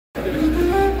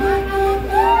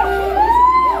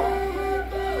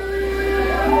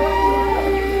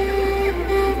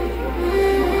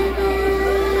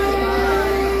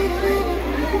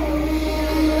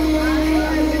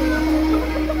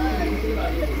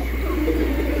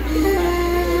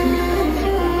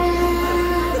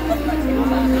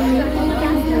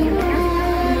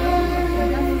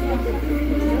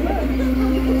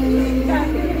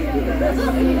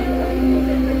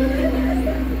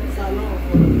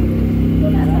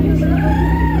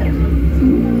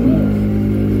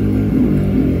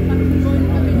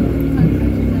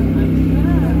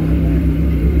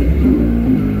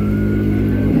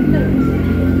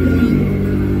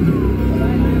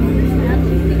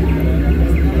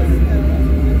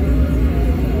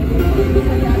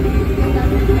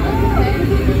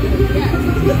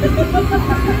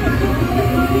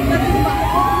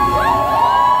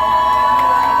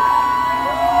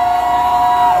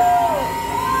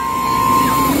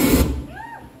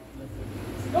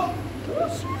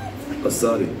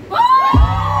ASADI.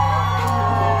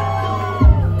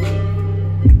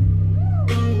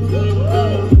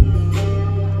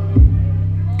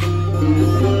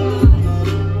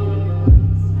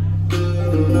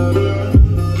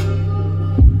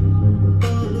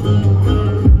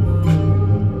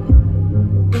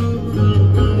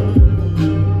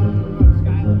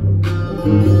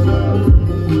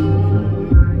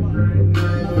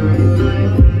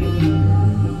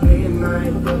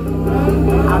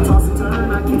 I toss and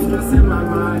turn, I keep stressing my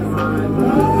mind. I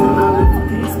look for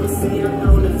peace, but see I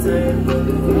don't attend.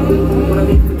 What I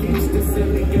need for keeps this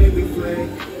every day we play.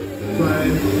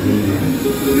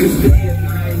 It's day and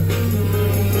night.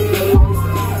 All the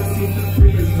stuff I see for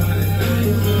free is mine.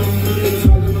 It's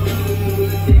all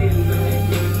alone, day and night.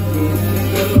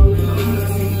 All alone, I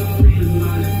see for free is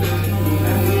mine.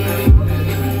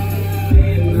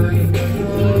 Day and night.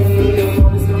 All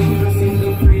the stuff I see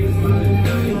for free is mine.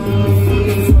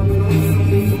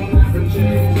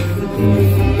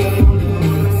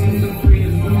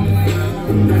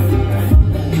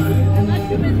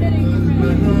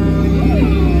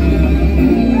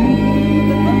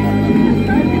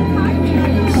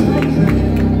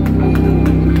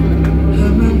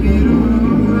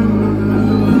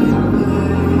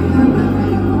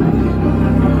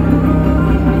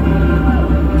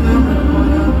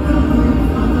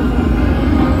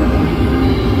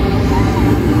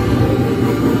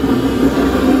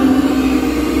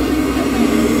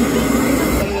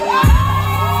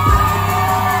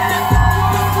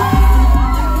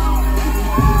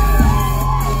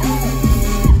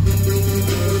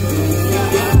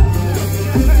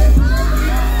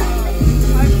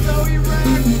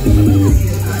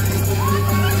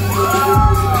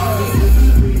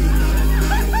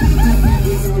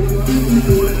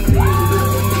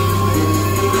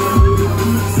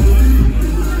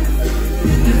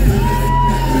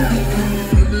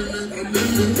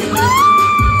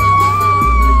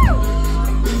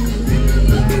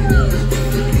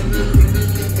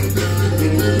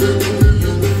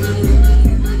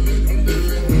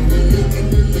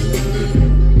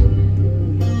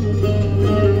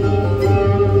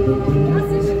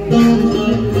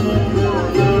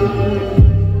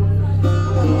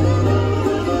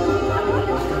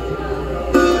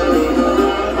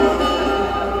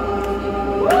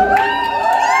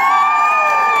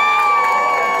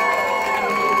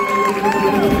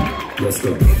 Let's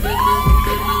go.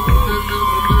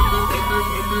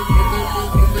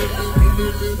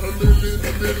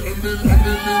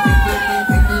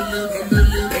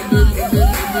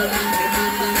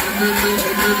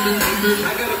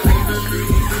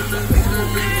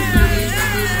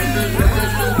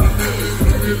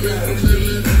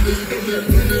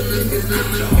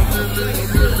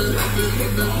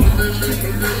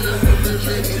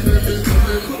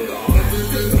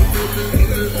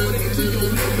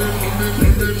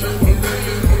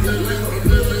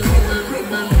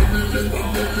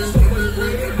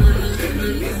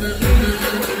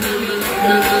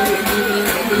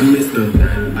 Mr.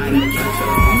 Body Catcher,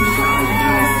 I'm trying to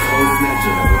soul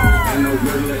snatcher. I know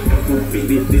where the hell gon'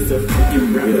 feed it, this a fucking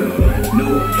rapper. No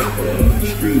capper,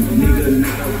 street nigga,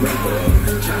 not a rapper.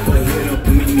 Chopper hit up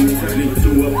me, turn into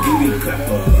a booty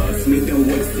clapper. Smith and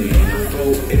Wesson,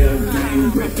 4L gang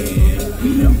reppin'. We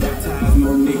done baptized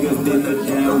more niggas than a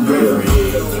damn reverend.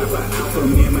 For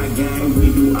me and my gang, we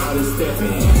do all the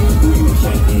steppin'. Who you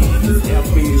checkin'? This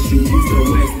F-finish, you use the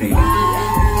West End.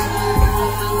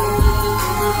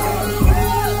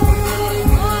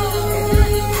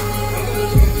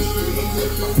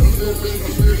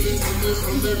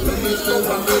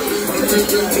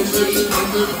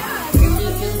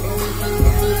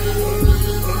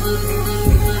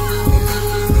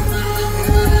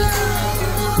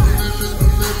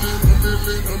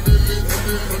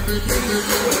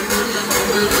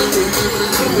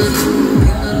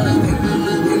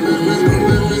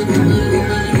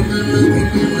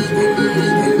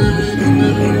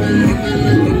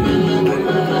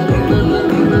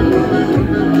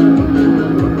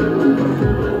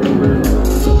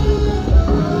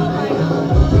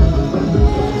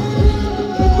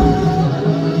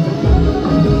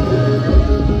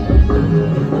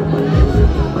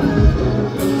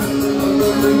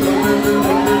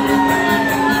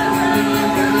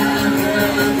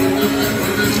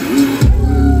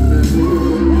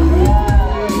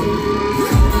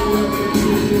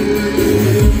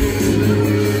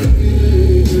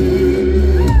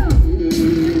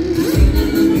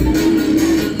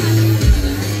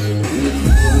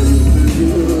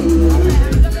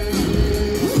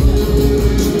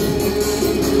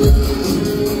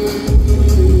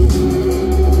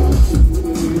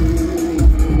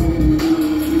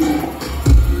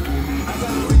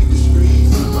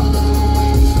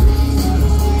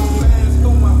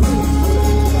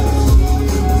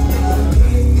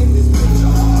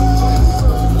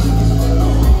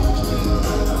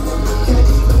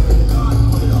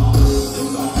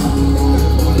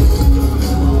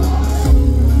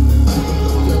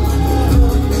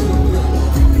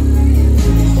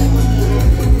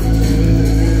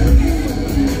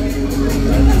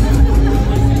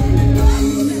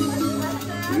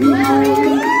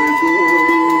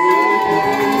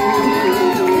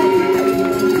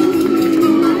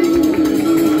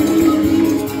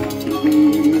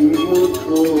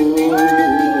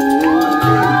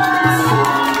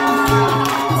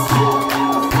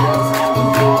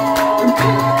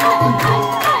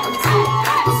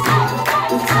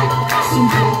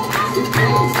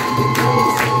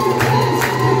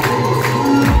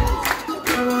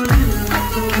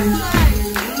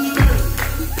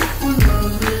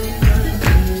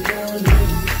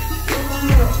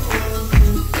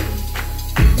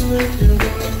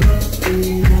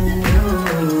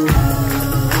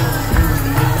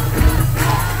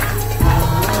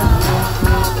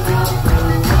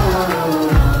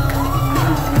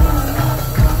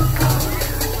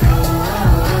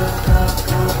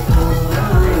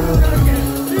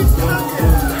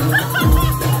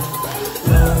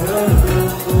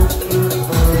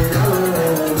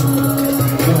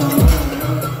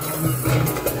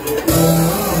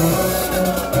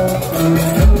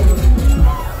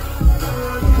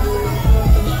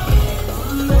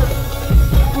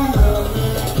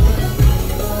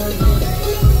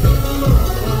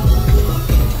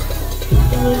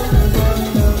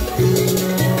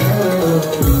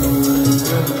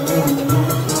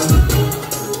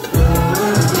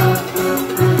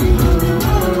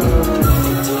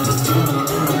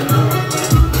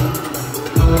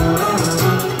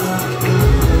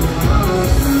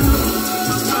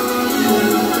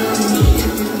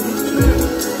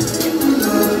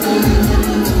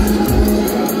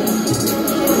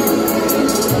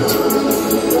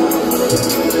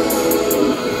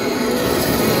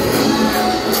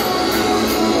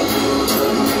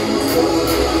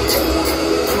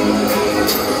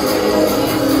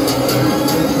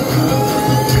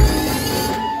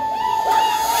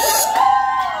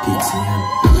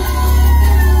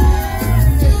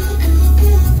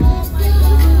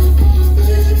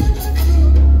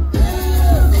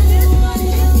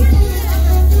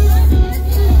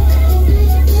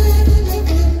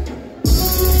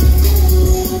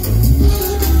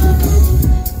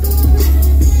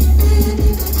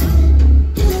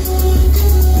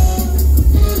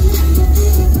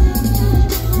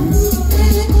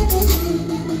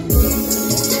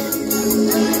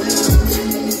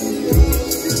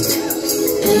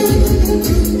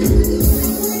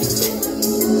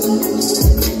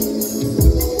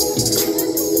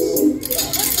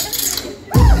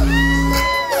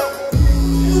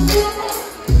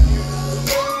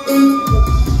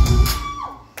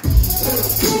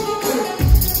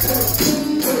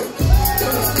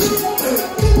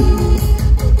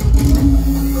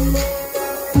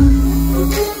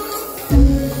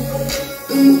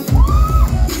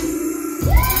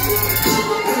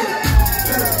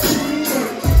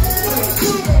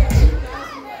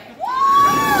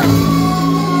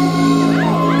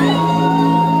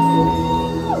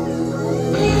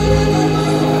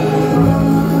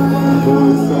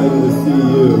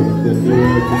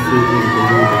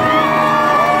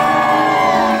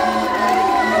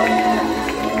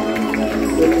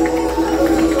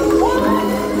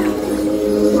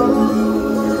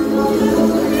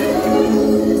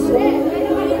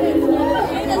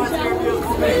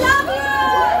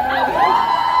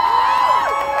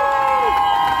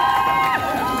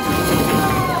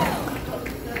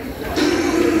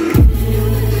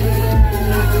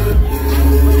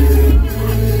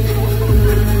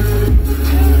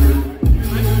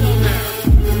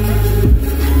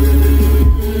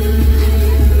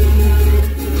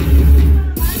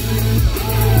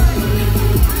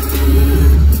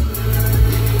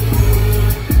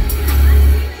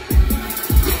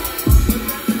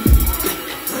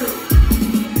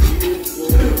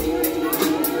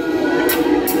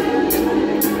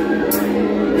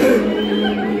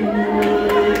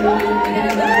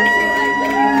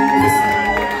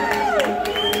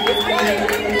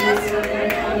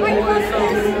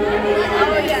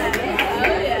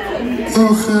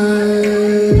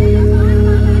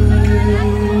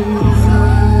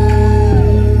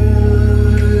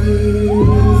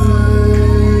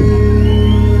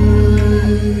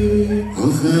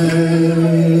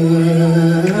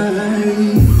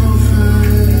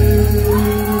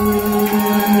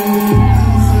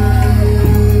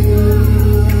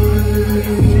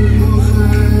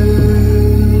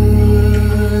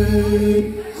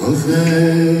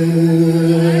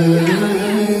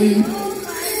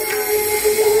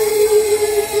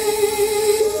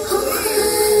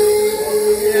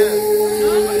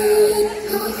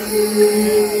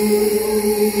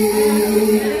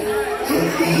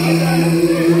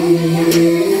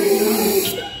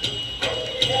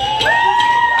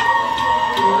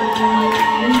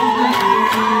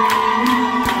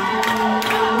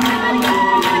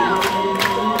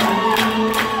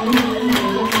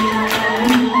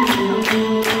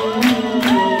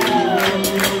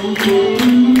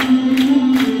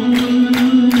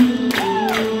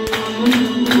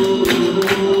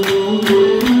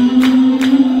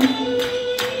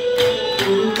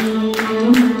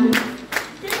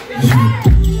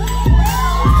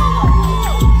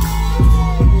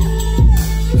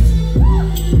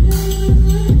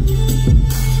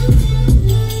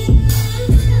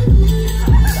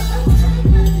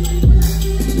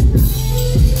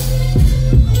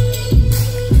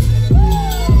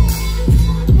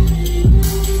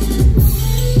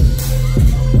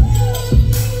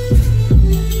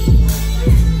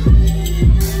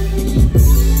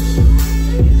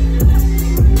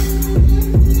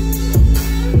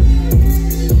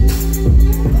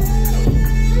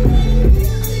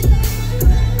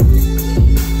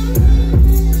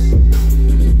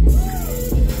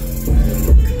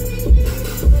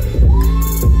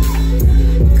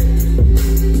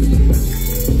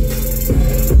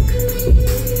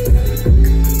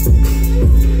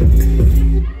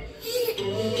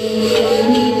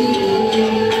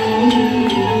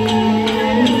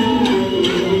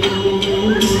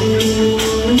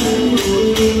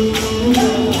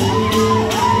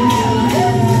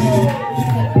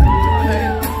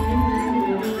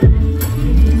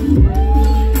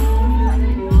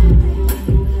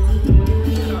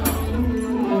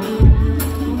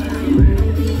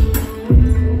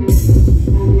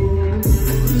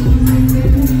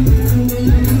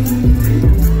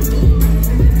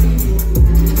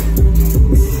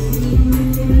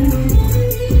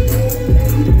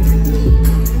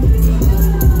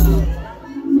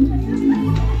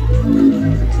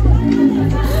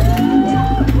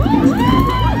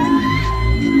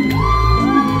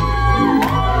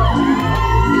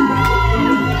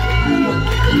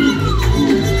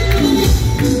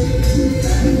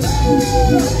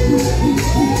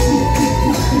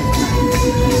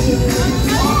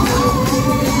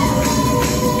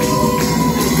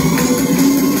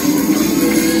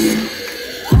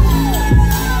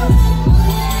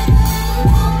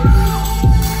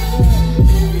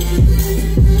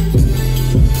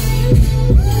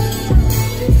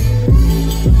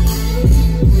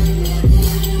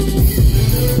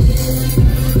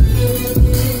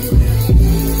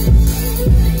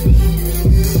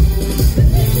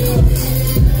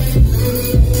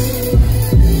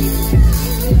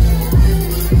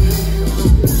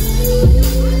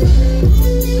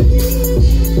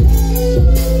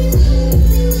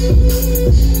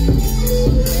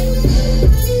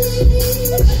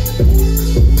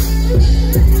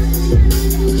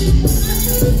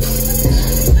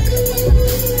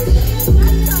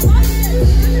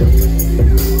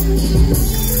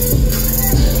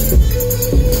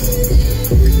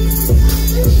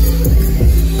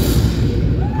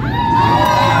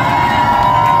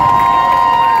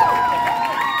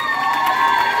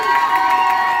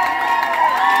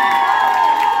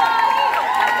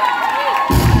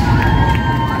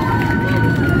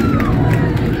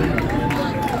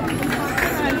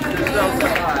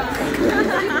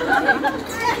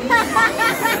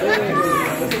 Like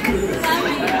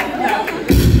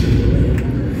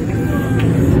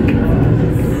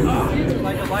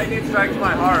a lightning strikes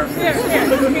my heart. Here. I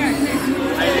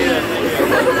need it.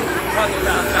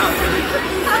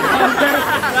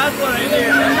 That's what I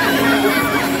need.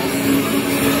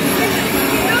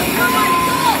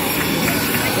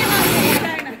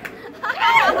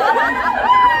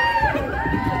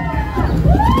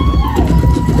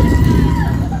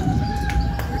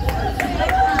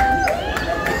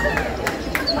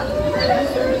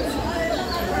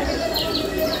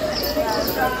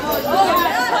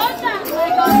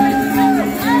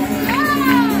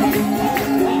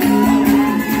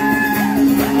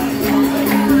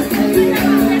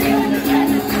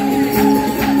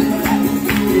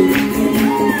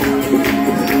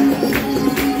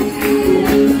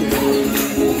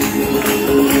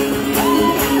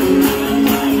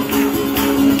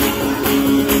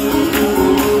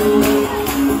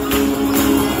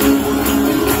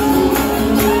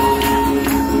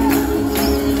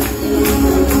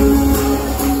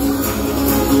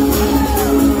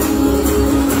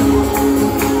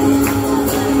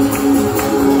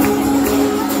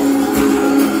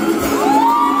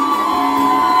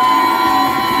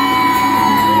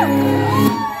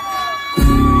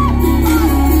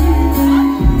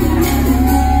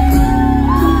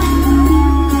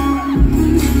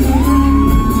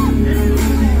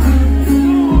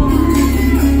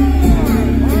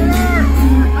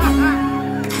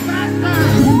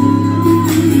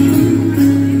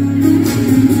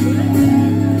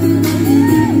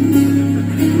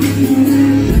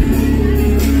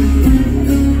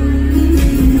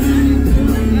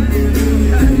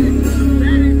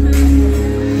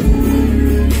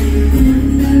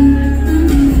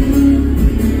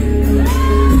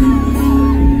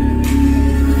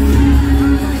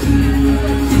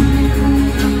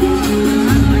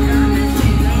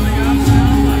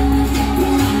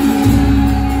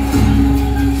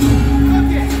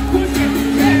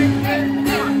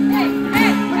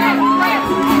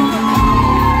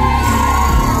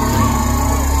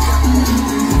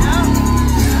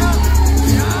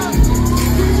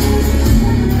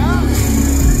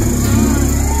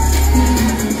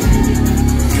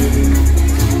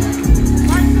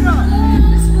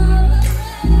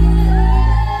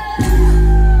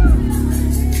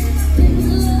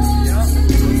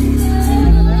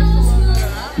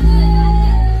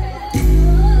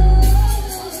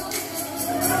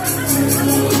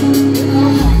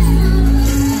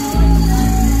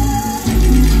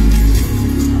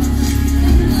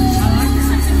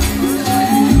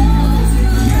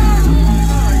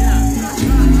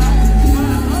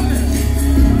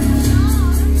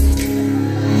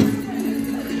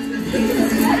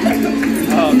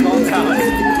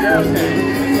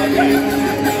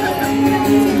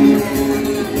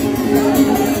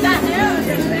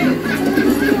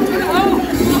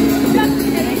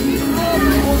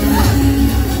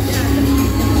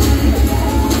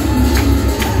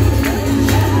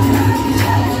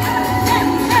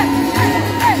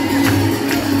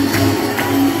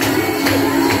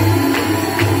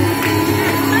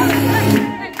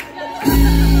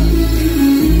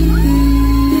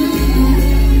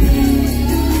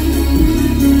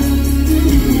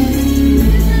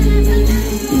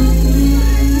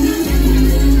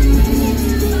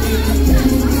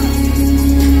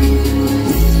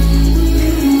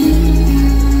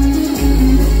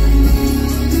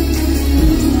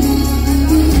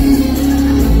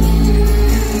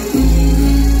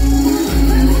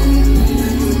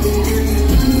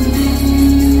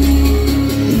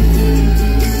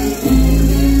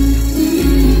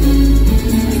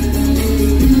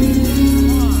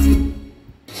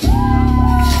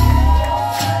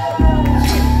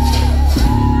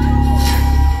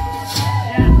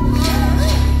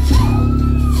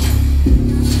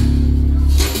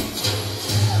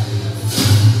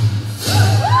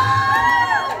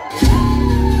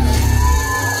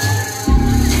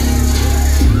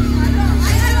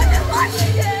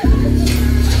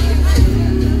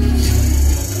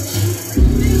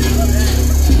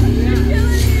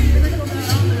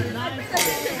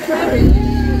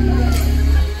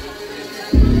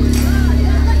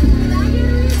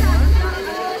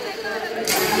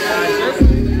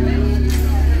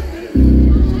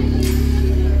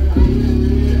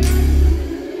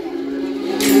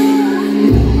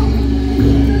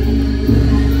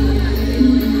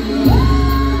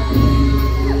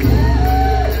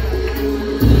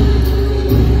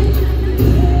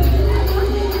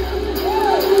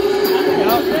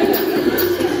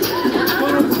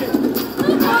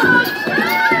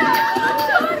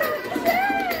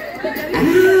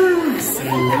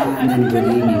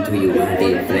 come to you one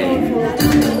day, friend.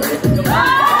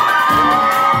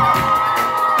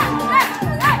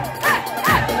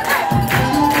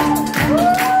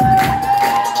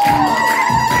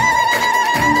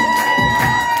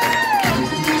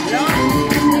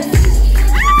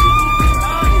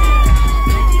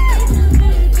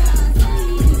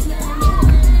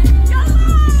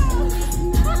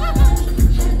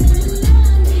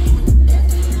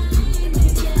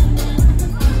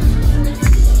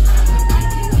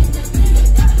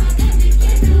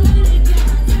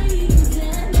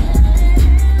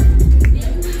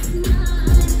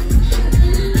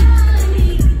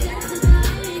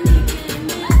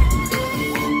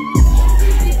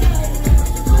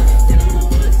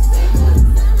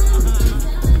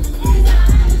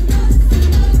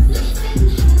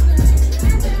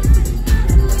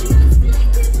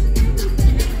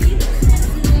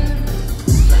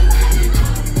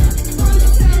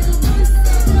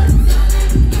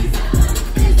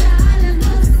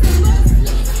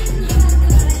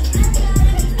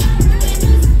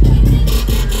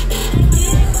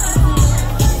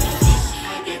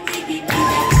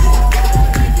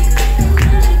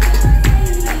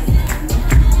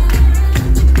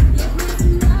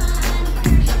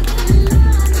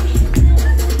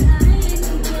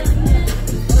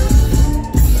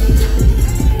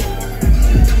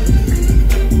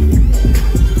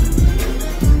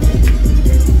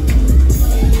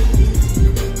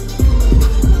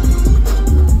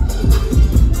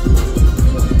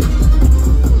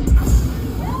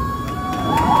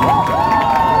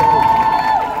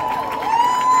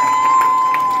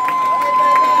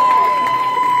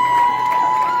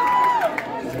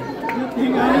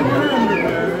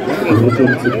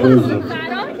 Welcome to Persia.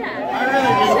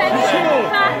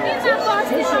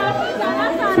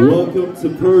 Welcome to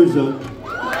Persia.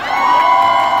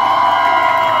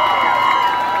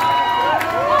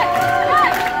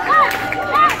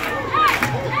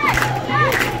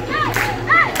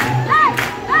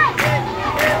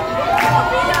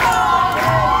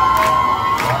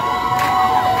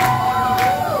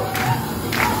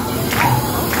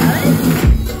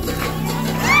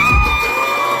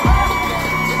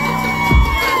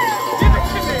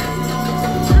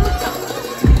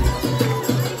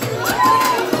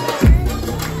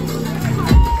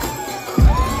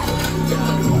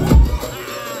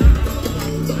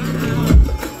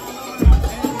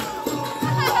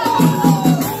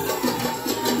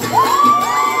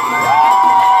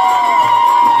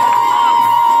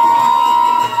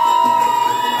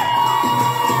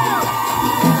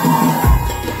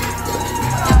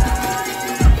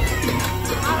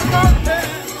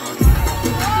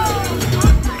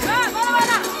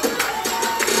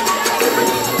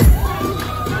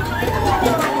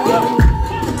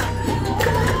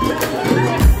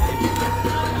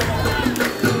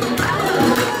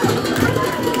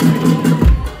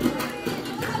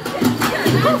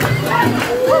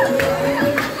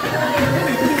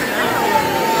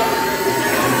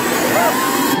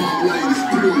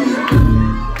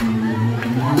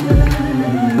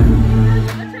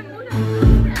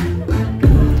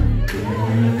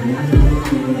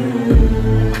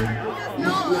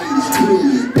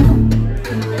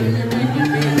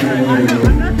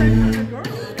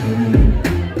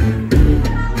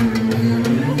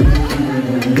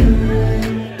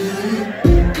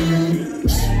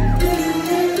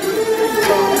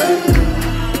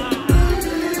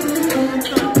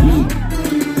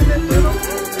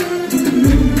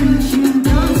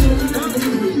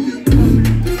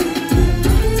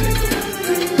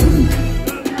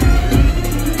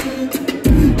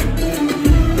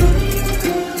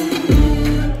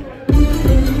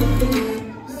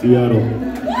 Seattle.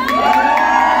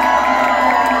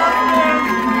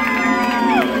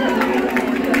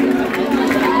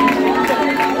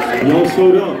 Y'all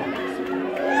showed up.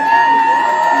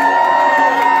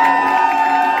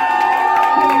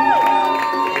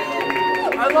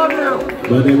 I love you.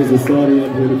 My name is ASADI.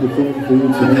 I'm here to perform for you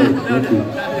tonight. Thank you.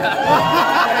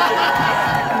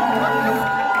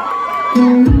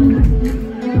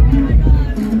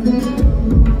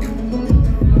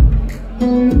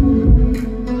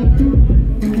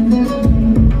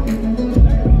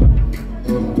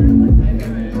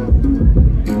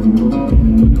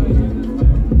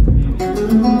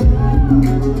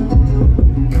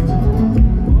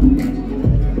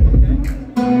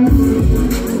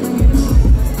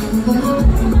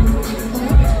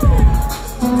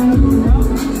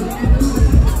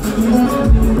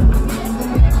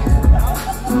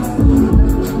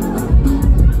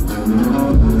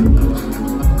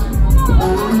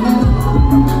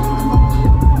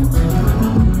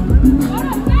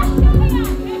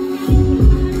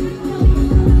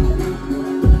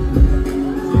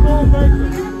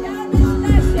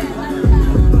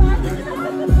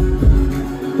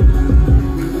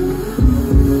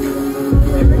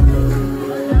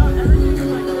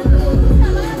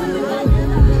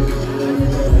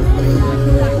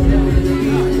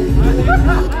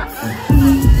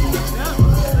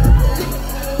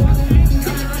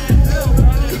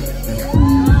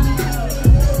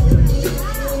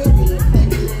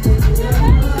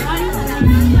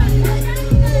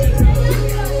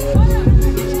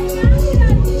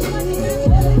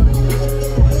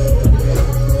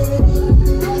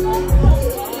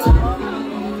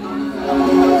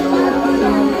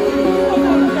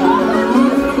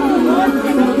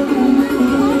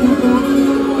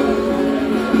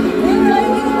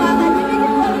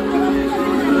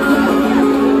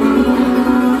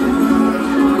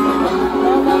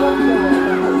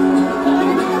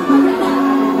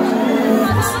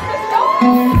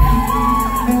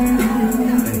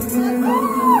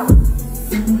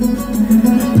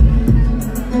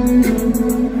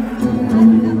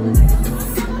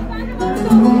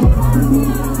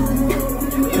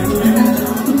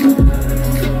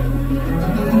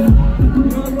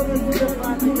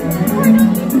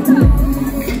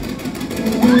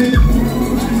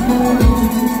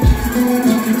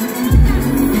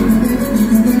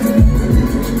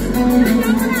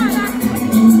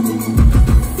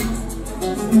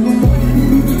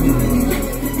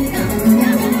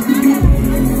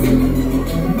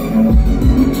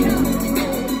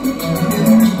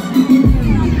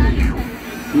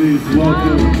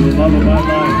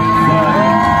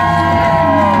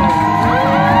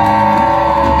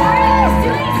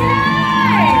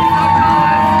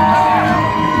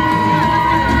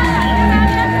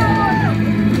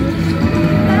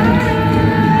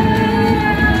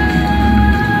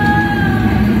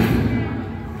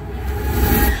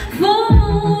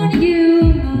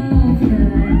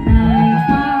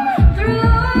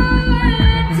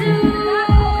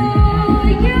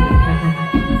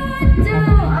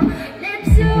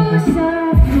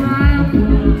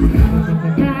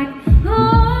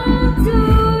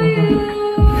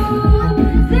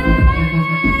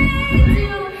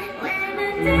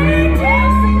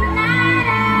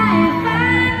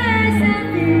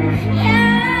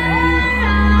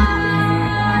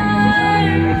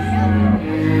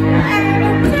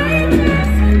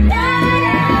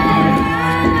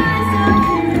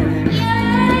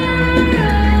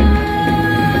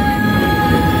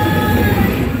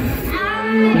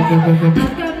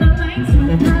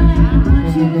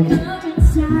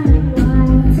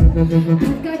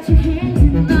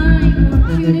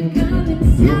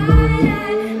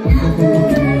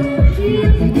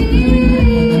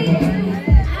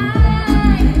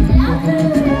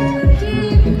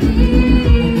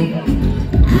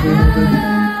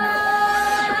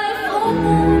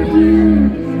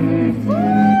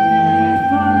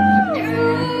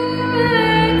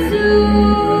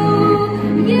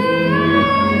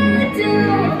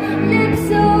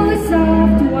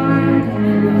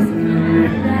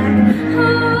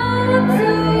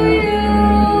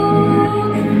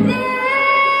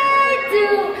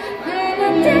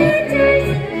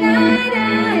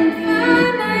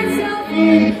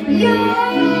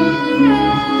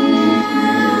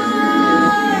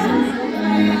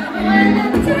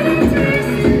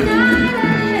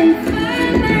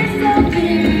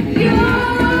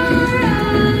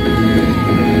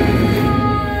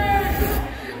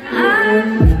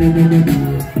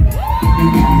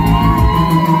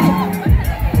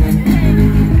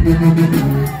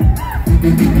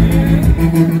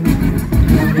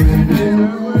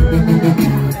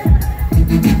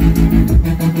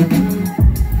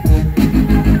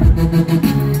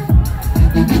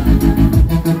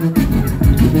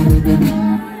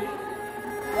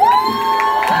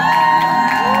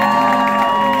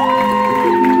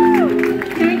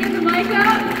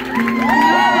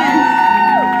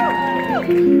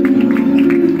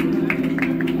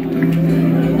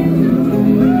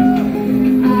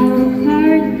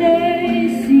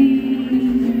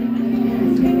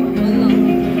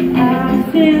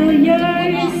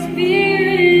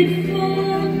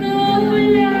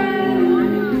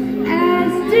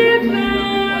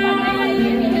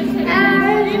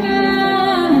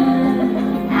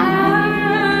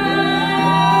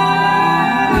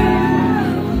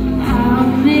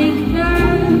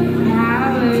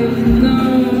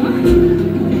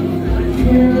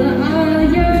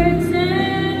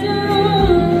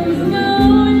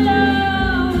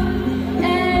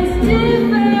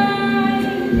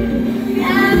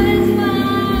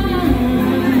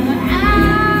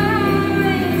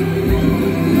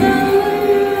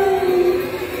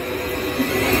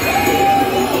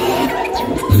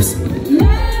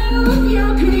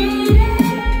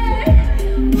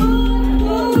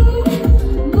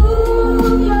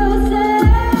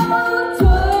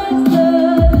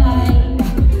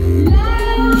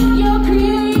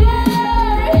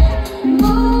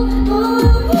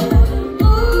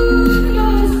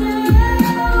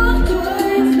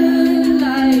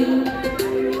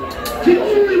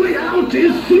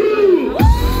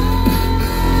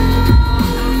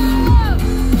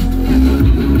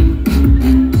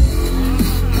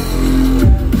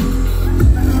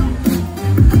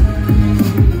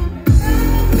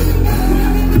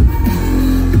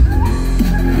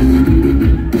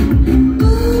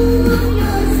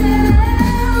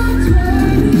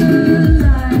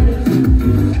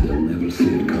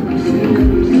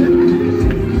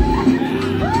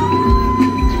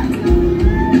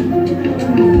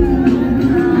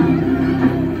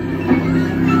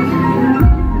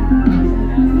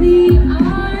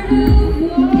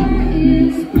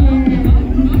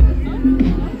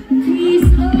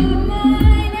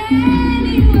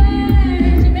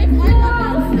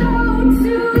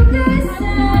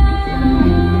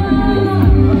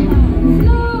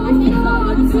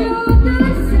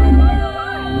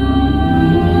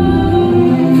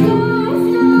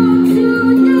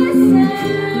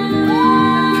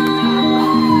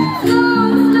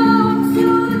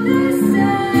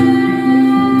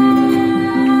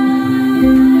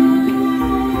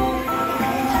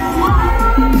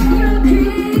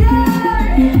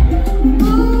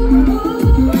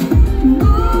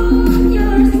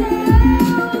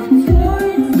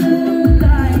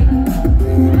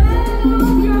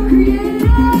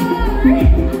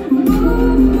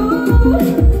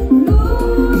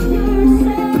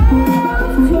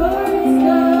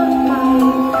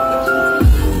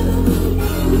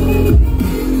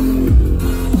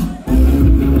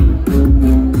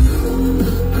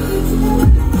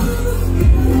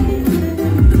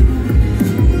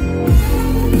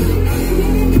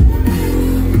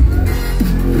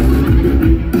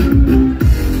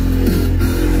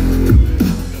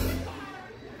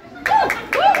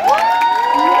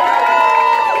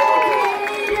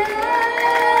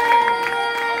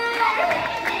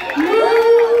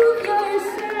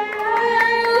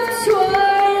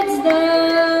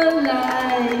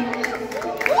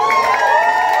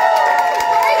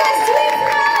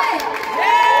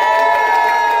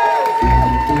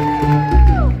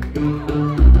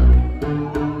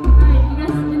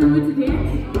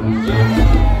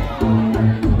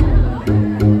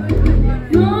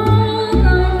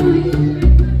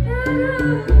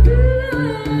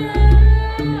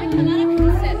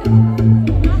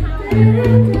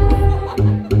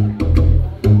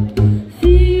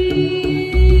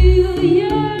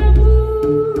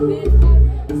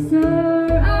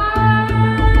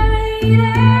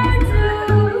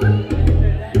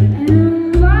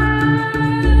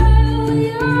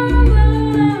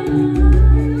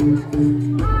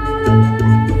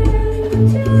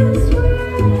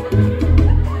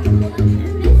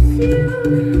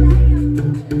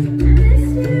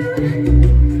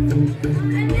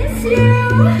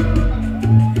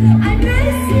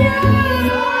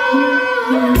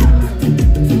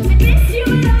 I miss you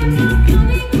when I'm not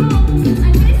coming home.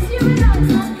 I miss you when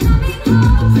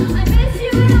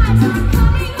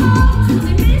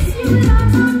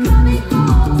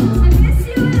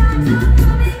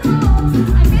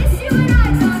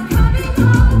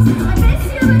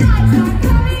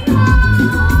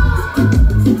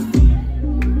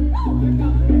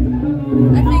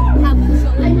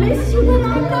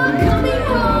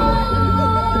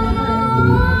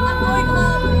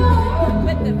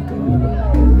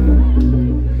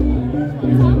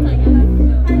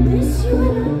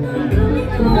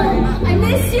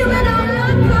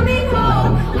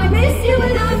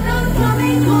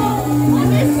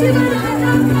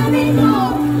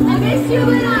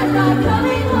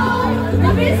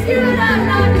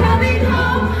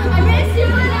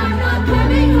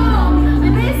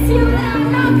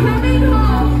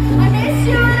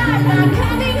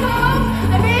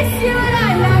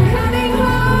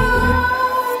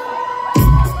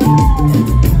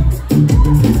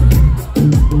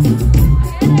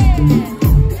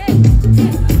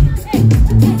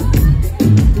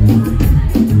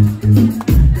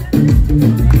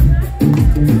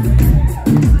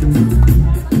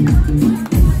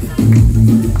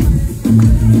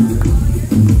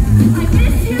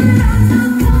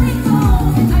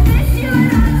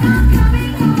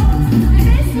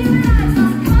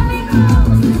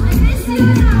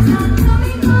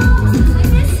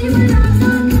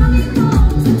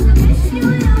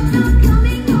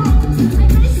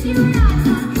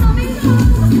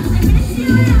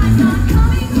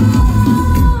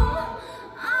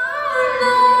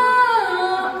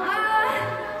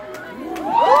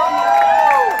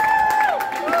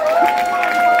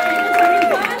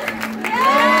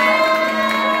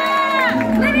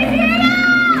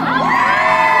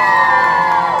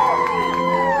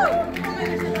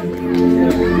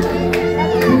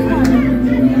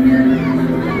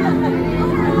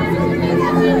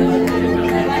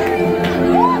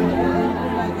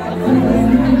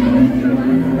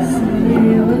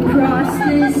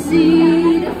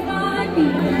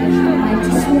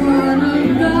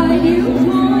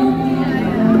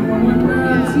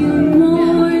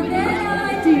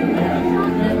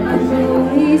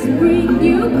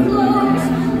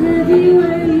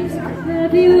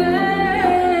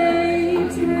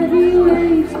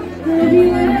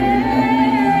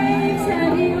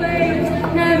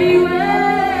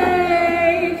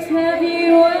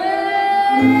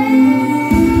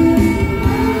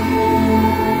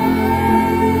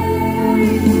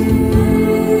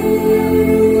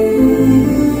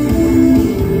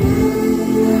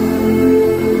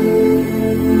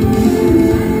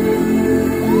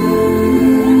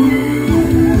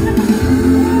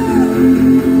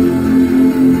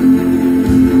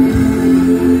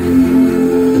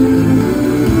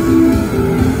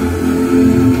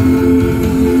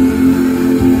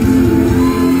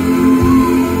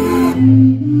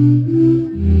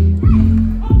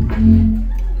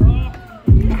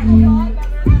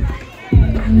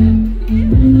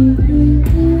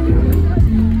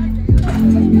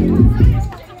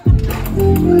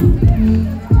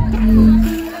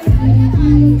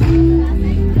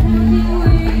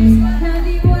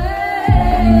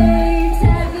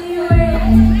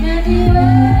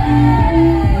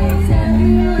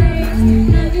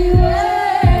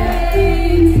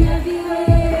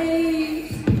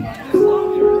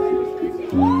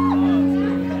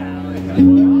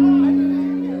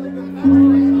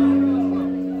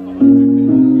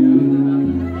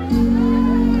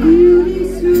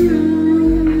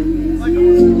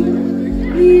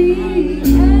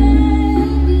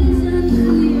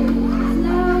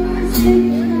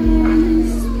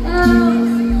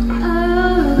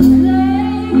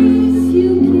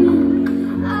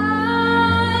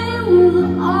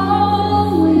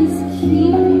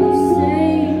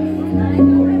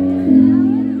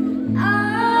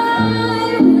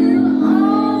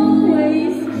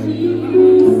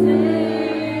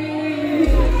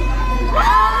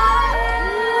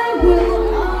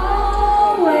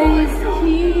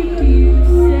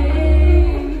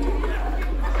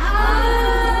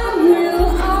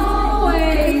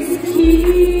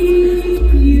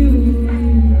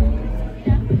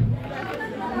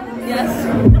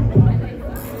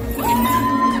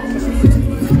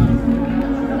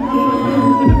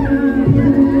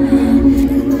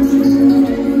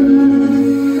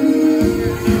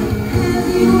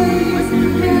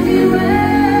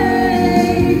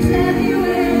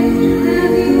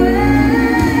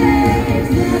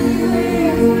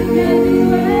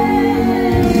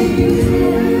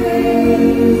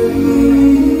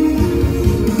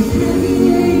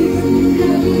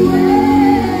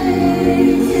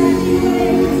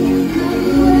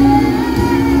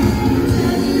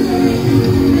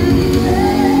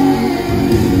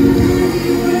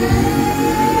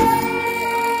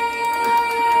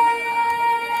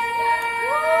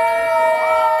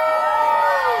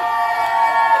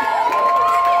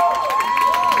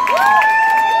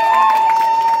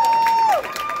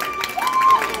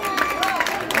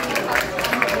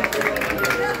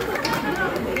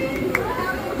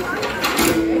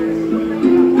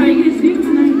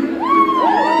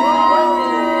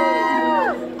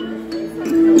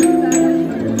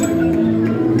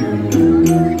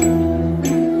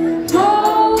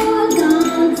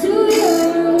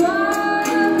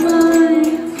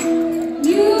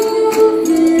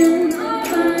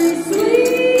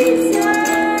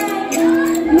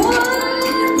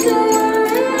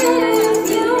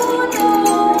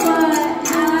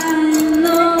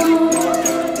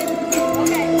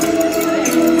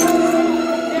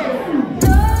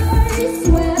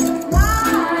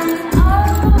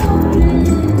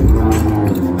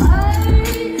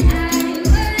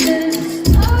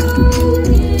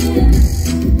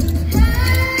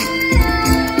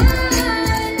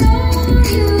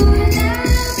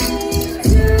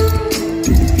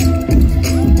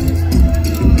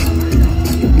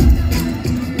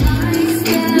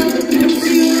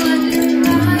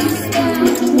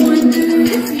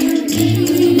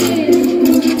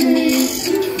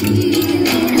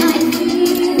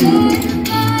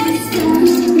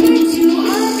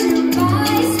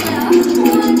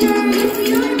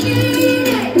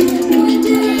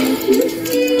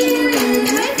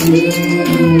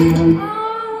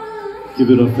Give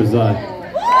it up for Zai.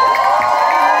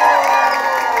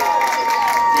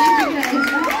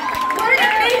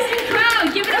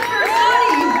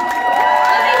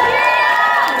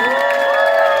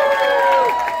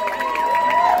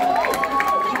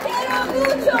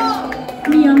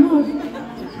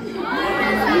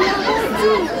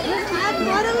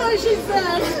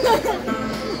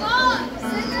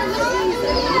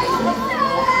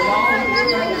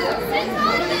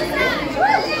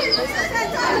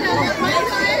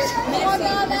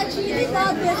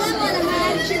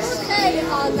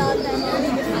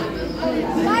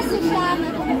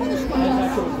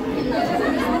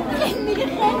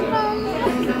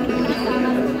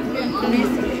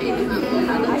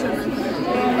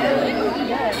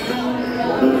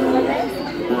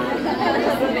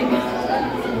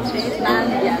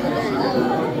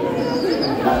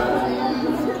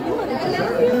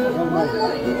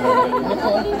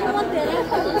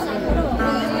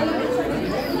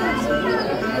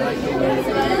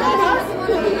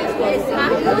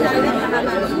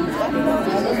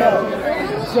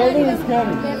 Sheldon is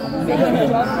coming.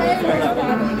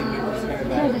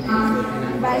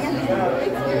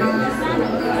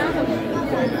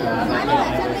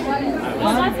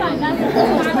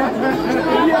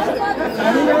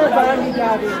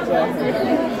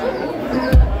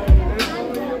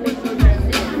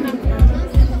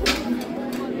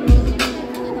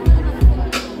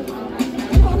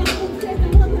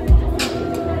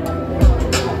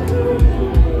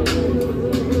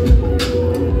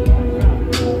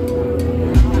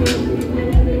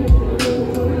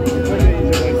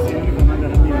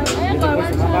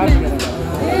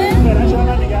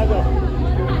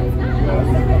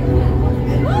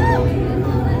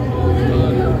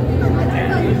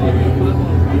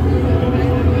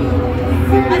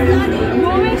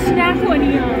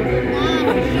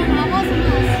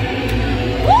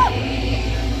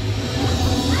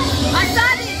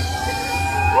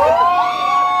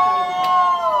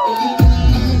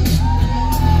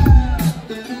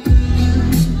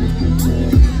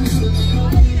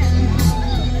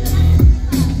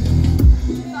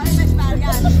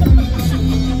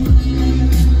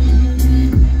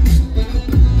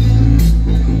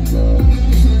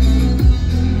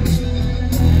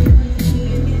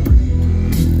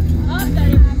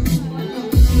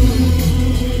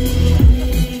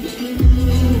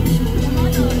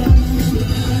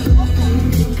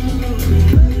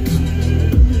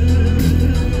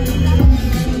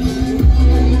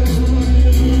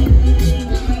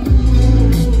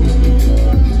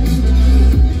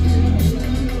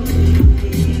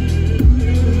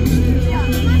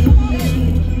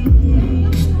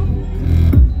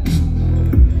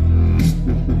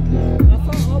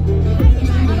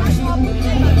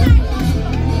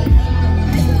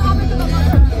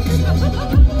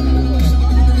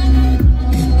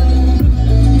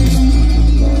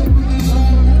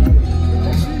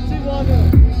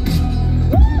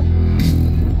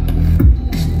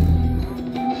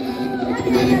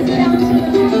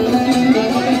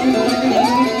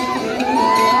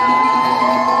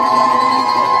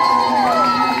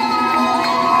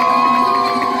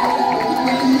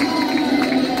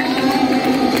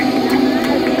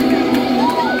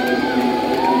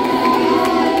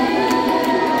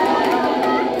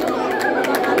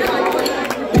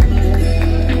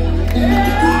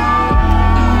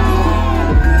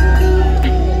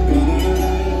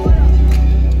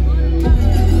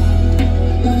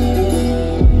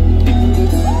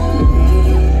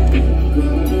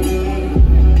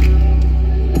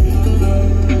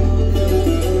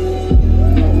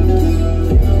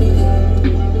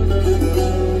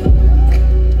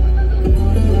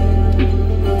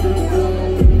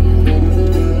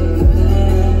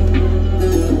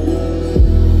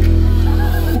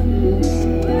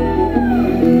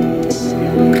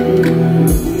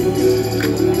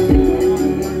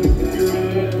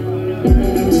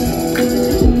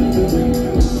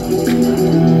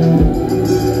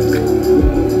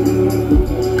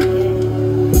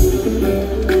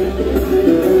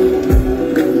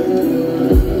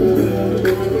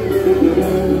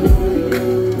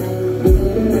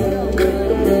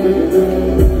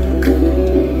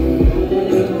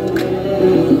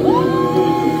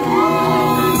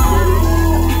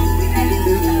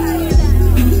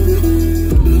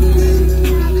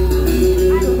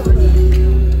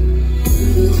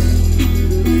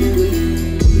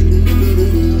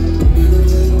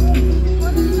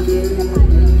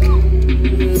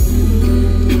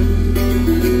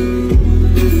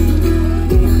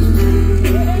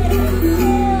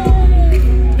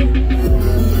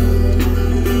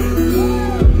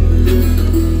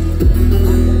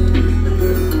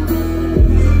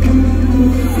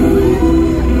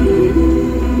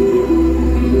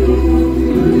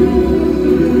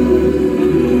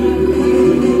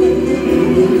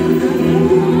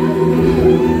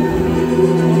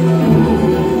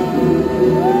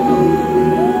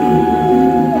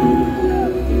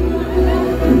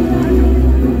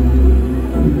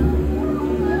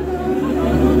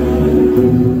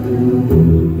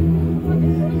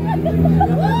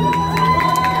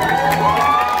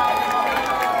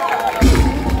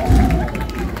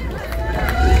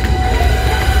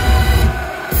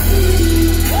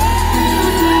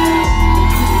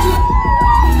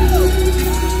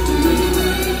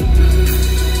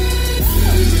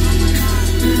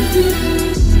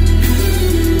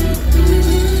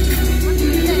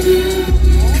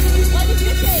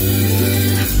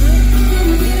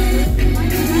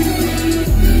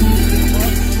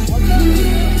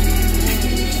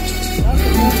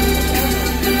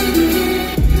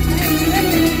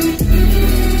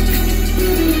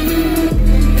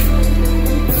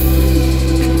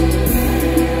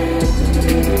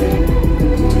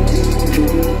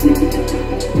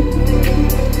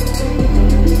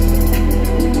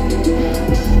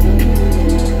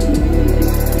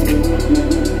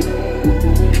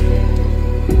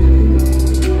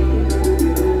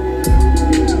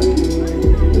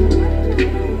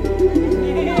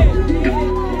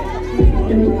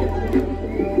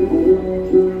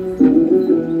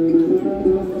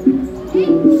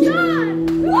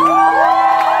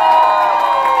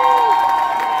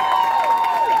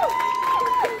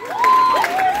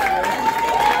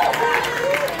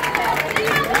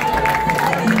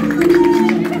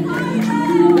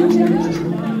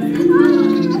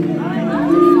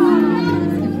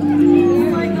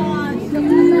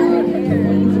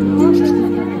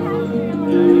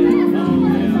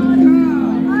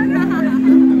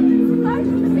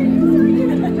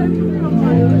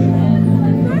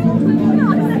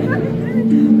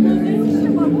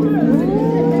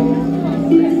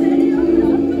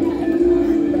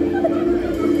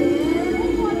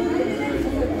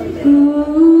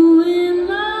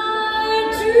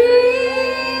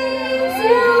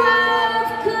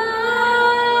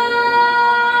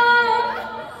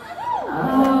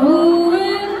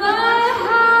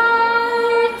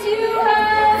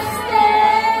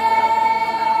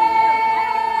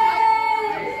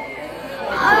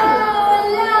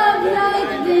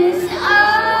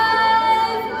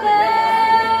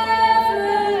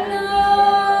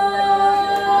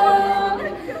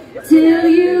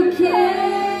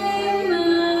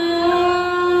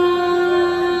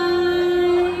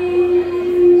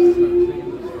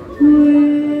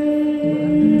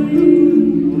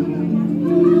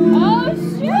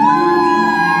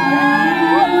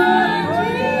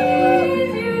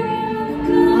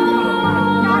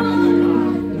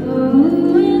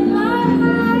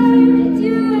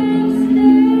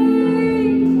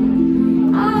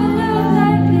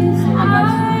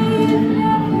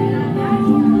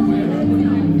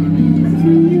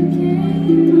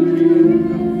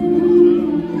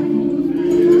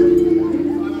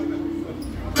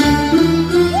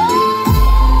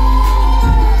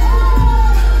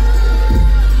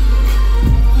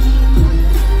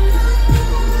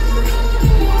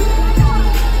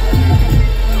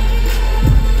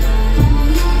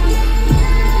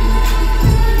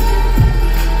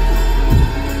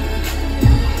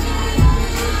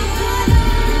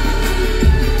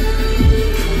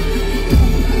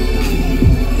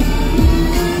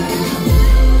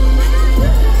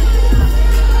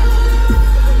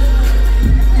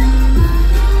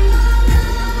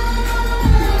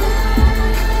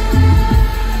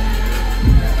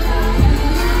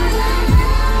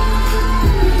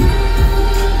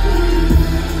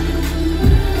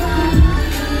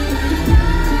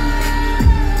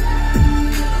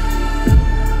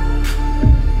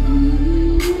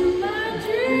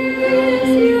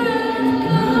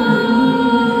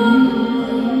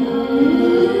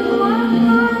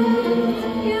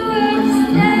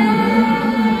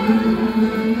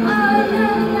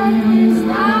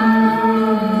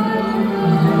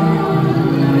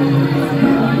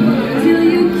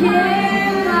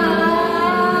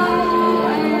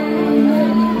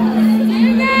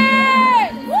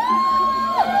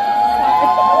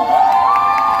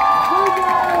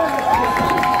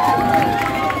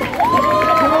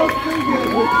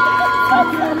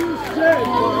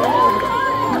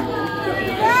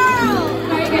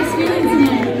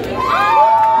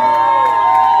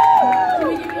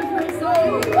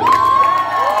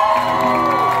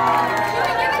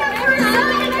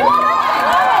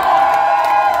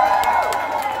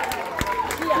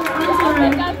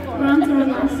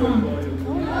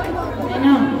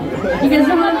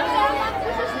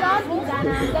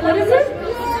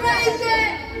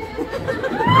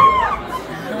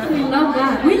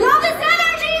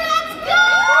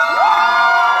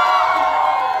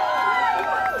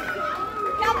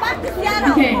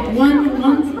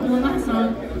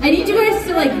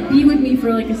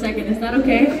 that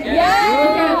okay?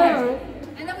 Yeah.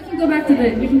 Okay. And then we can go back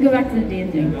to the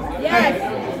dancing. Yes.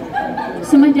 Right.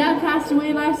 So my dad passed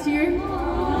away last year.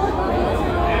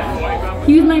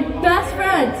 He was my best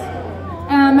friend.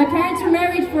 My parents were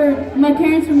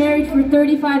married for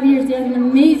 35 years. They had an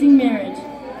amazing marriage.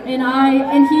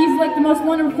 And he's like the most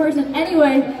wonderful person.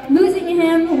 Anyway, losing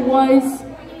him was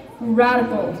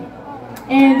radical.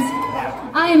 And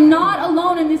I am not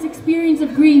alone in this experience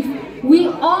of grief. We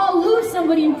all lose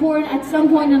somebody important at some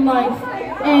point in life.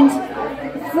 And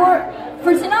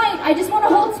for tonight, I just want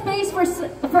to hold space for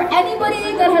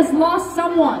anybody that has lost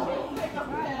someone.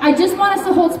 I just want us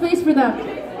to hold space for them.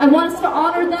 I want us to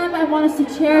honor them. I want us to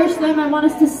cherish them. I want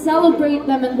us to celebrate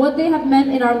them and what they have meant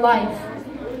in our life.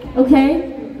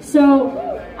 Okay? So,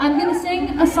 I'm going to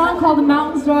sing a song called The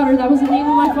Mountain's Daughter. That was the name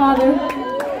of my father.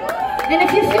 And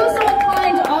if you feel so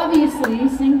inclined, obviously,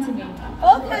 sing to me.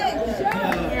 Okay, sure.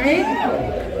 Alright?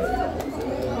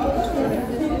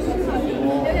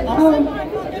 Oh.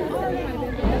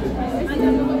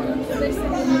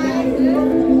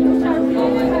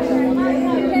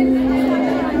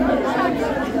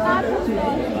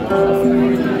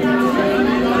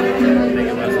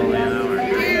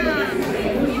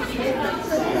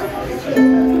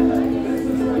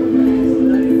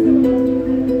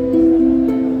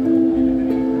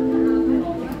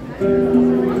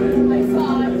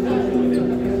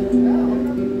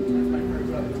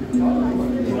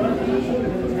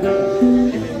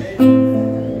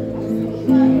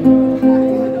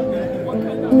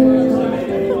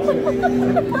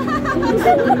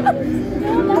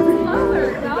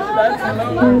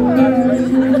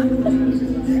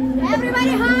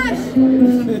 Everybody hush!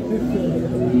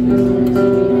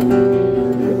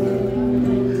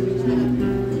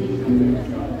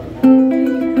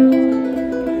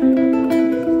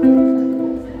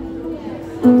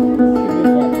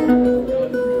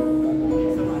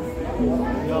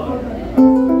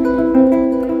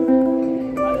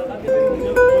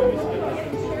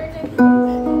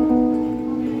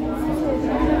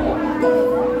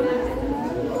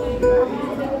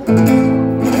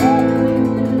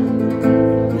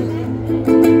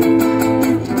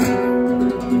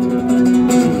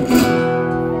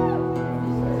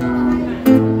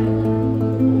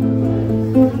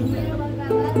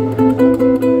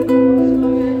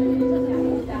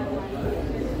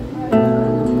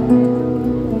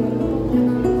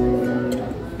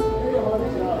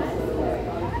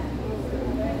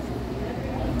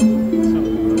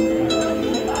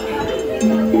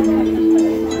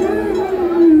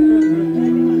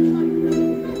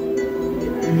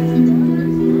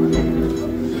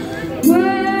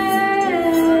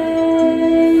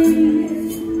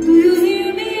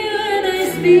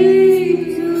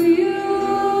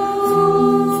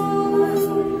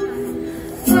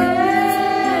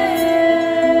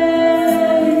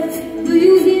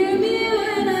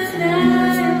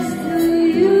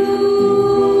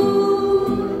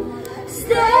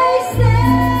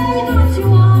 Don't you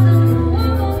wanna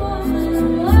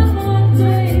one more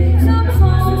day come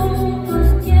home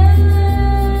again?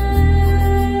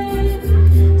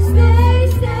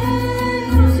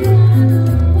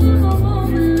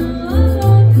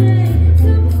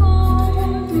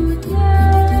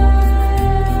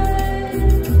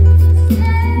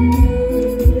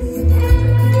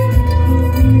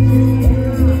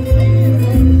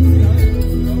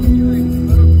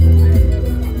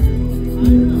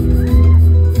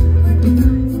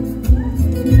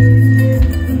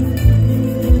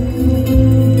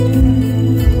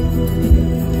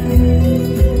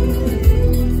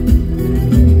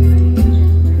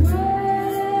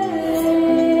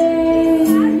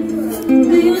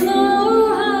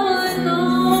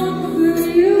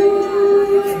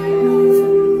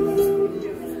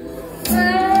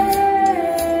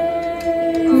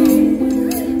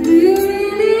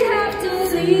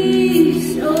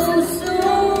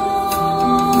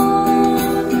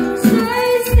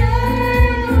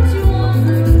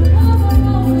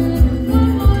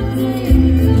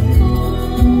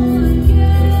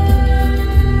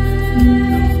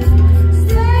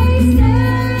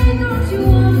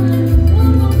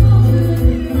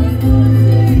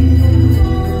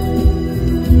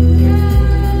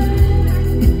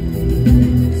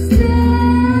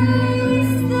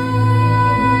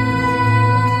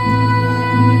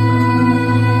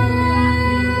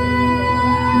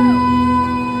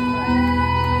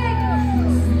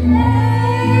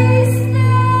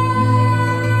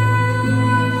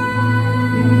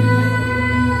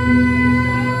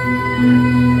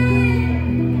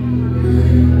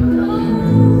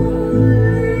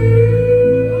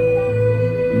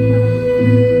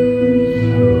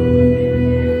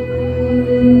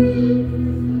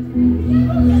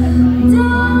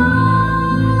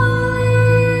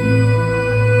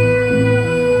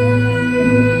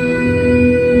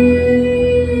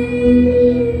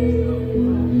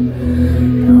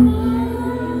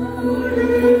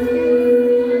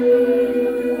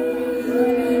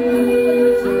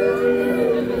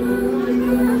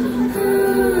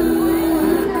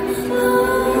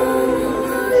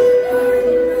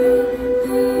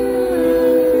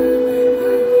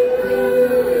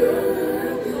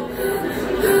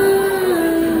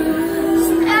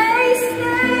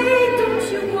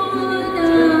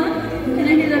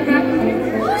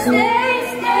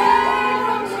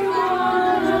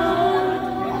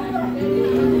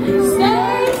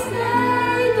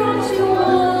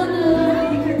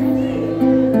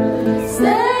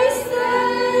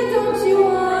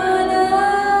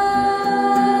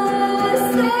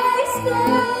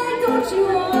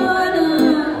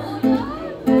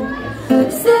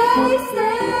 Stay,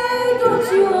 don't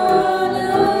you wanna?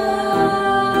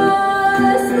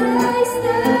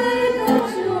 Stay,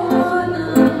 don't you wanna?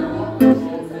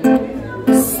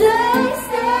 Stay,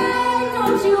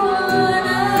 don't you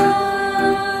wanna?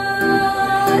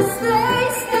 Stay,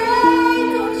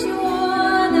 don't you wanna? Stay, don't you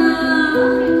wanna?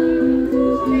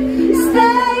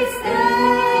 Stay,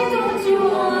 don't you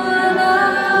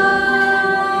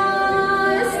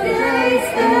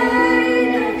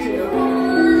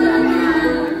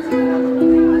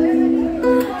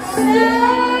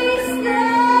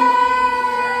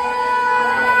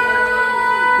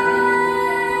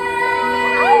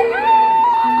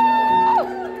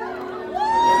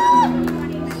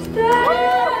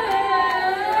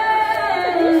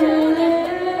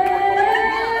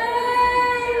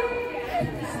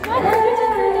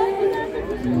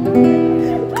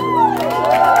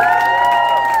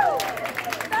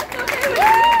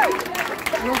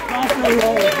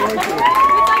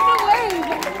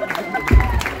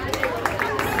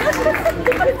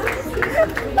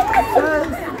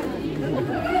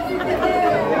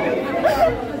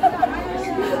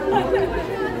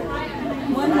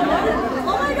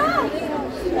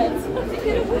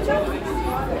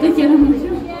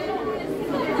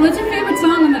What's your favorite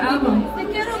song on the album?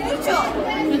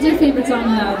 What's your favorite song on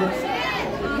the album?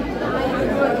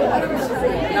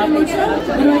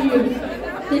 What about you?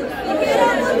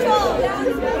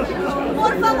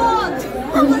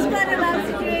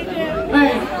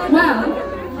 Alright, wow.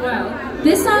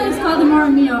 This song is called Amor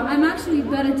Mio. I'm actually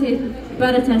beta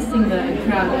testing the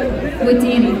crowd with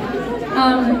Danny.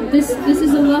 This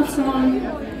is a love song.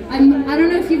 I don't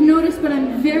know if you've noticed, but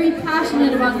I'm very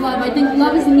passionate about love. I think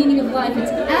love is the meaning of life. It's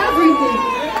everything.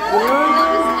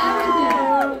 Love is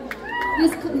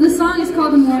everything. The song is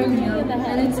called Amor Mio,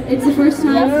 and it's the first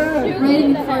time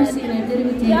writing the Farsi, and I did it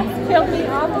with Danny.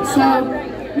 So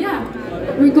yeah,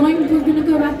 we're gonna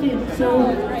go back in. So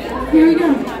here we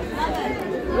go.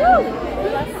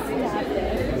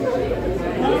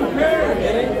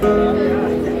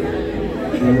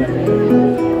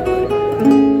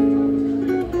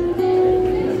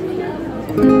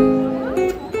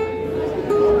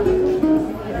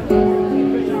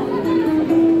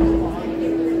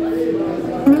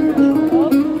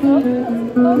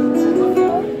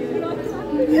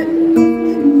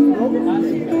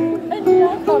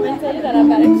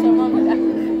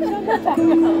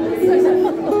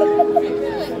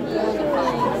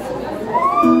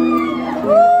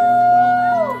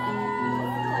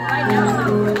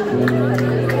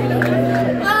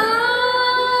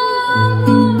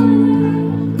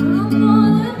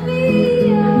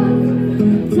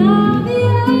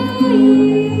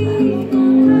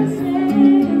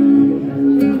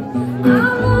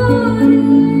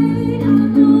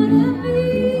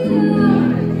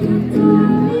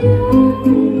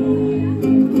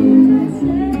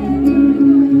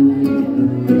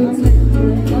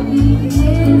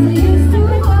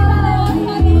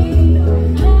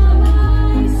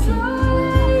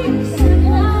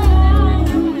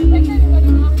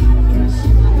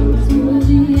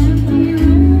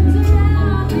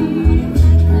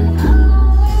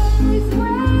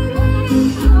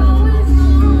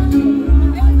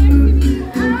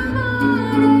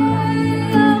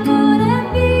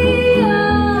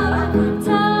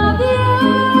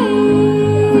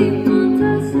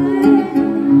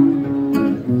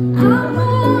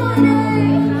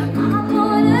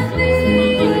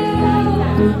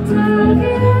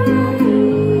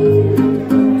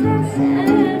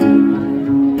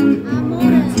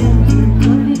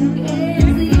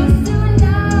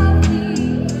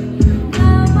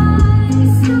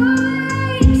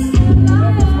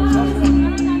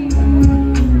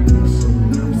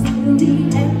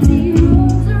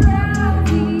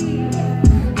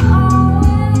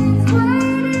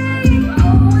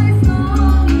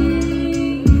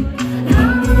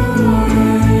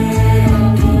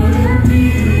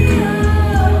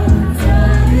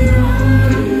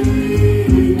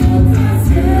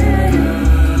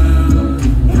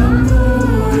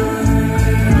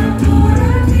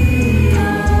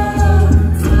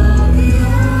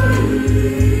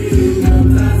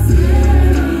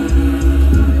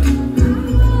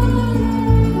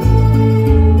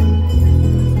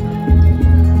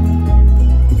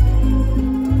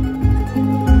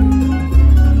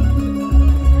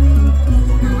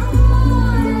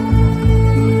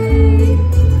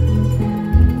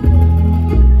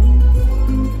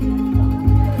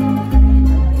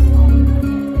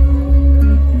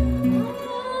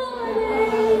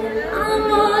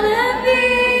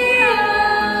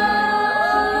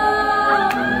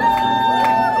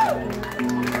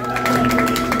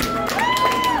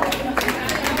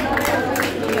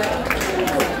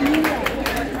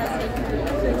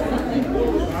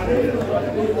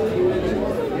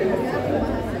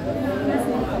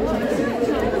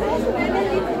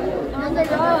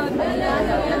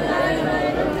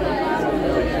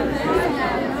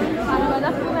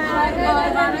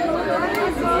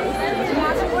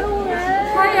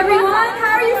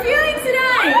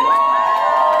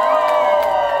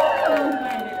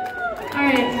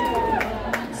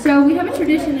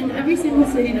 tradition in every single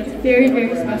city that's very,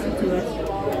 very special to us.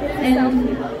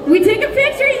 And we take a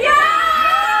picture, yes!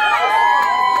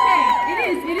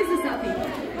 Okay, it is a selfie.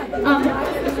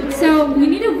 So we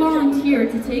need a volunteer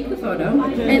to take the photo,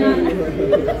 and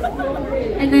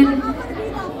then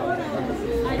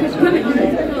come in.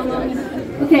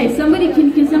 Okay, can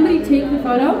somebody take the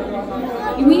photo?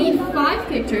 We need 5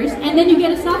 pictures, and then you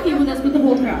get a selfie with us with the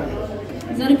whole crowd.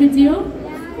 Is that a good deal?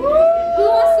 Who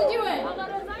wants to do it?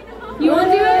 You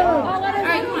want to do it?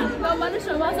 Alright, come on.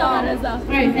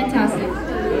 Alright, fantastic.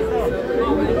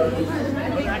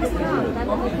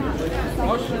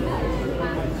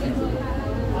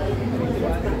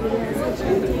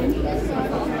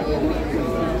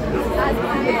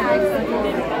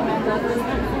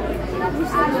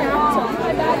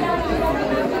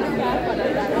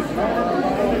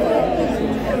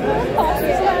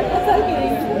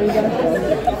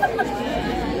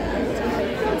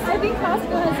 I think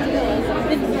Costco has deals.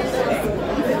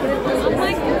 I'm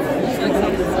like,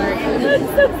 I'm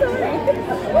so sorry.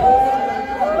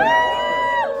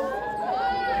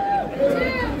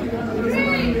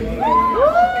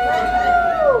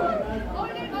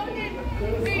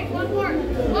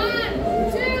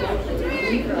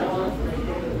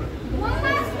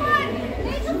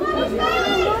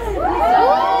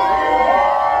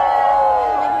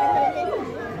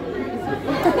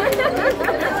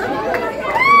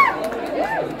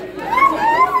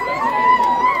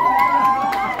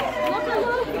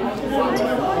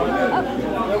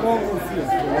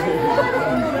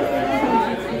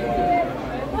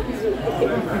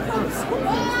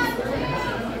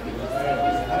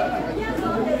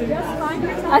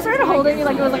 I started holding it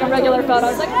like it was like a regular photo. I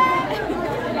was like,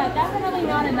 yeah, definitely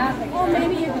not in that picture. Well,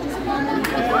 maybe you could just come in.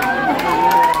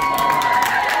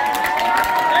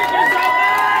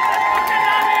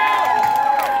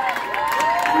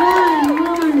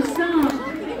 Thank you so much!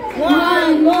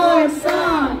 One more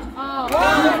song!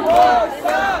 One more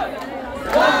song!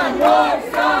 One more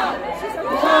song!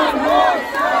 One more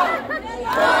song!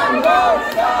 One more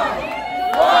song!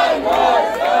 One more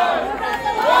song!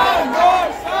 One more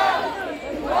song!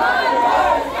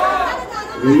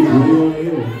 What do you want to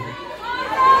hear?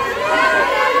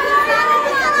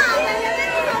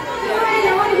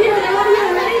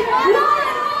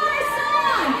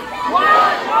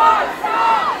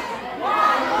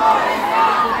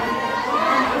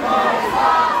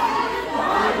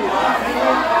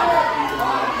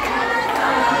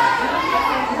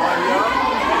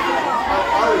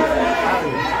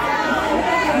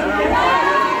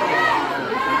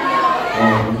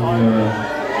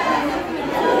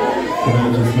 Can I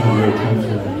just have your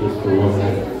attention just for 1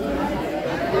 minute?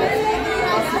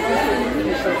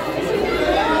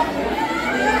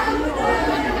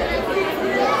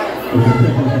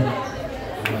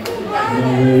 I'm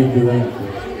not ready for that.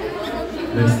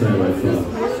 Next time I thought.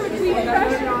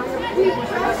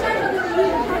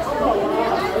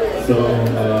 So,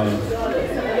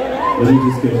 let me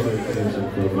just get your attention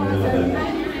for a minute, and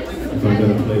if I'm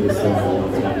going to play the song, I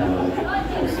want to talk about it.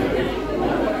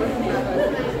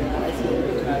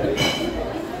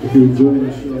 If you're enjoying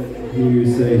the show, I hear you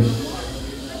say shh.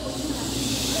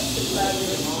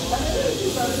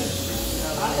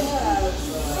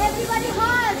 Everybody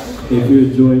hush! If you're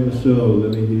enjoying the show,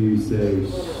 let me hear you say shh.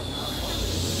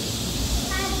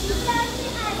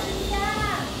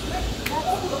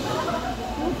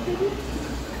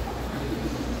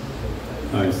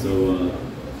 Alright, so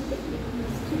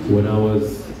when I was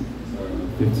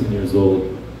 15 years old,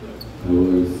 I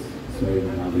was starting to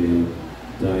have a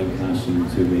dying passion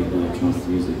to make electronic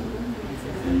music.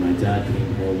 And my dad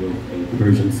came home with a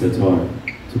Persian sitar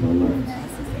to my left.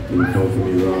 He would come from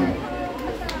Iran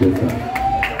with that.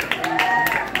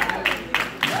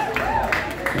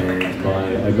 And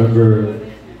I remember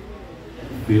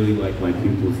feeling like my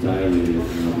pupils dilated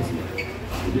when I was young.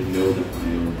 I didn't know that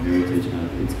my own heritage had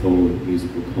its own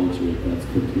musical culture that's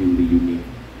completely unique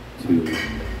to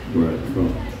where I'm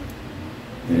from.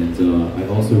 And I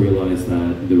also realized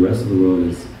that the rest of the world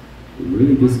is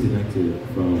really disconnected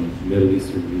from Middle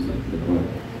Eastern music and art.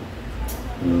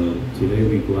 Today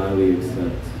we gladly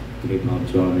accept K-pop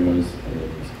genres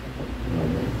and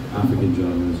African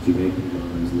genres, Jamaican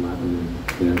genres, Latin,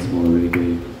 dancehall,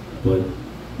 reggae, but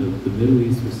the Middle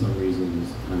East for some reason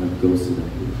is kind of ghosted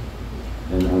out here.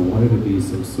 And I wanted to be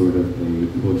some sort of a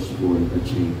push for a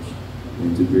change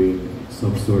and to bring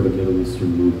some sort of Middle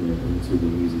Eastern movement into the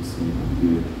music scene out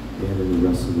here and in the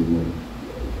rest of the world.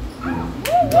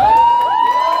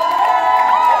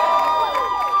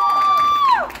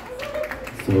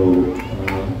 So,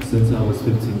 since I was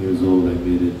 15 years old, I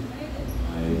made it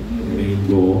my main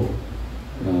goal,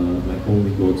 my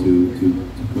only goal to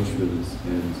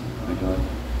and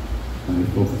I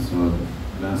focused on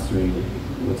mastering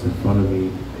what's in front of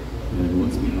me and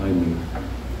what's behind me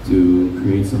to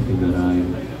create something that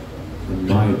in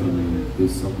my opinion,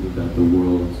 is something that the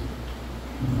world,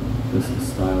 this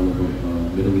style of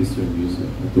Middle Eastern music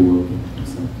that the world can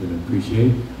accept and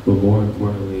appreciate, but more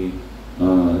importantly,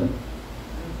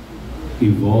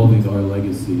 evolving our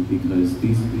legacy, because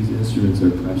these instruments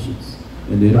are precious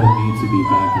and they don't need to be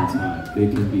back in time. They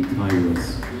can be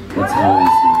timeless. That's how I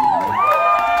see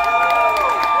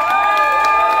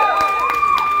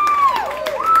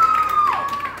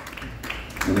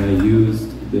it. And I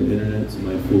used the internet to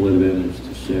my full advantage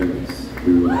to share this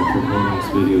through performance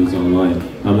videos online.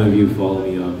 How many of you follow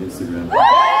me on Instagram?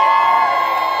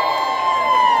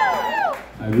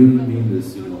 I really mean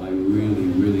this, you know, I really,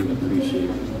 really appreciate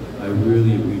it. I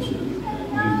really appreciate it. You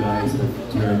guys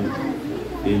have turned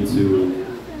into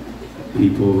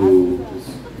people who just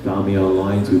found me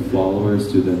online, to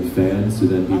followers, to then fans, to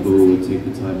then people who would take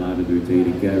the time out of their day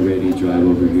to get ready, drive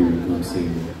over here and come see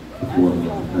me perform.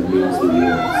 That means the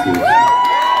world, seriously.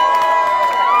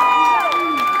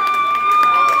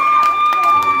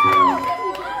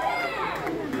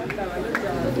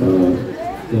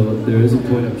 There is a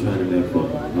point I'm trying to make, though.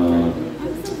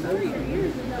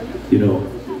 You know,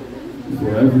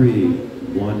 for every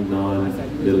one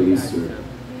non-Middle Eastern,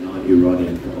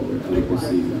 non-Iranian follower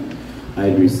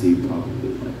I'd receive probably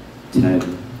like 10,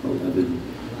 11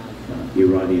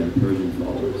 Iranian Persian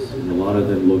followers. And a lot of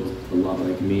them looked a lot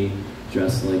like me,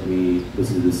 dressed like me,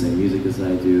 listen to the same music as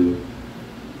I do.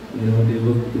 You know, they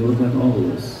look like all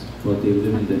of us, but they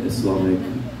live in the Islamic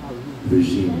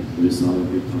regime, the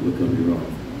Islamic Republic of Iran.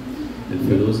 And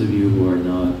for those of you who are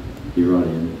not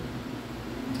Iranian,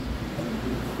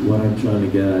 what I'm trying to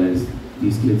get at is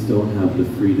these kids don't have the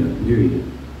freedom, period,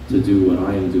 to do what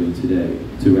I am doing today,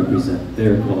 to represent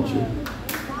their culture.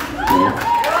 Right?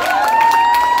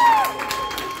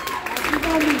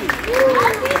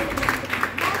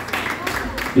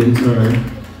 In turn,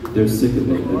 they're sick of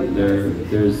it, and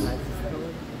there's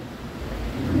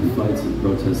fights and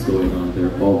protests going on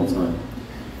there all the time.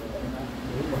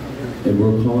 And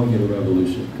we're calling it a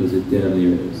revolution, because it damn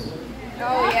near is.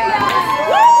 Oh yeah.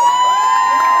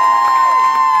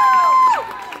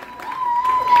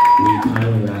 We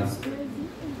kindly ask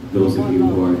those of you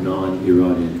who are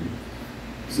non-Iranian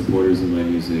supporters of my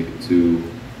music to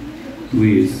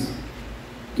please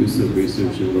do some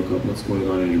research and look up what's going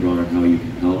on in Iran and how you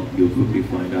can help. You'll quickly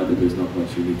find out that there's not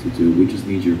much you need to do. We just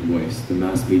need your voice. The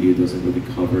mass media doesn't really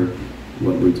cover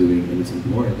what we're doing, and it's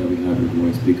important that we have your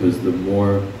voice, because the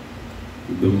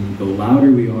louder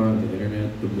we are on the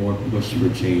internet, the more push for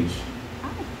change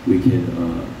we can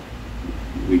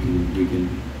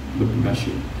put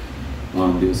pressure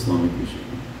on the Islamic regime.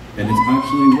 And it's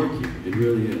actually working. It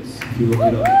really is. If you look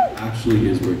it up, it actually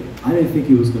is working. I didn't think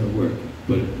it was going to work,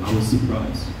 but I was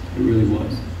surprised. It really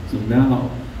was. So now,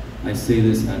 I say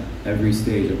this at every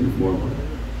stage I perform on.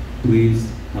 Please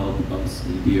help us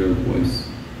and be our voice.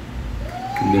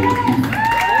 And there will be.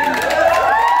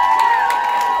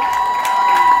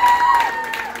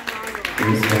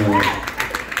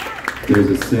 There's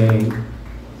a saying,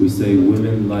 we say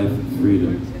women, life, and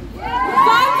freedom.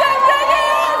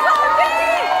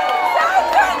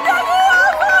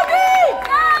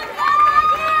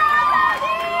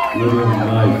 Women,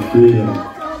 life, freedom.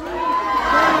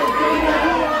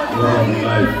 Women,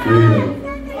 life, freedom.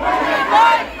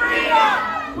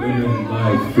 Women,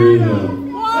 life, freedom.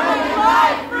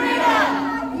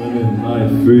 Women,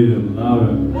 life, freedom.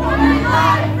 Louder. Women,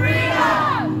 life,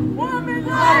 freedom. Women,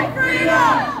 life,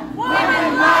 freedom. Women,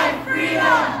 life,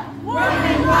 freedom.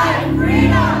 Women, life,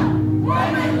 freedom.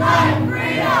 Women, life,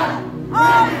 freedom.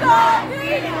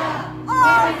 ASADI.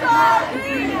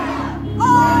 ASADI.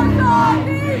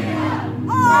 ASADI.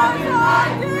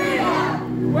 ASADI.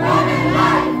 Women,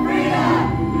 life, freedom.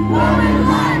 Women,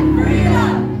 life, freedom.